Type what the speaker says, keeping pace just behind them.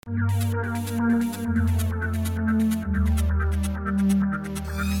Chief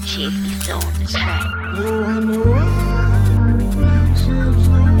is on the track.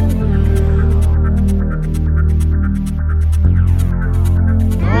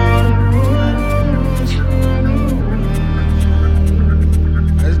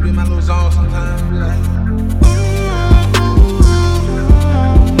 I just be in my little zone sometimes, be like,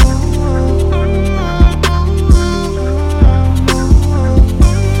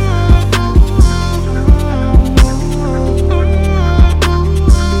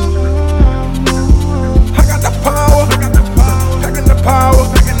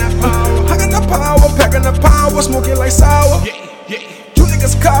 smoking like sour. You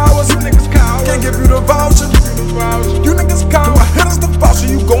niggas cowards, can't give you the voucher. You niggas cowards, hit us the voucher,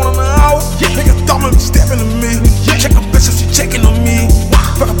 you going on an hour. Niggas thumbing me, stepping to me. Check a bitch if she checking on me.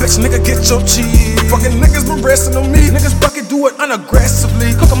 Fuck a bitch, nigga, get your cheese. Fucking niggas been resting on me. Niggas bucket, do it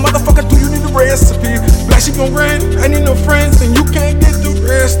unaggressively. Cook a motherfucker, do you need a recipe? Black sheep on Grin, I need no friends, and you can't get the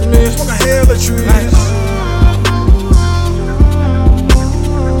rest of me. Smoking hella trees.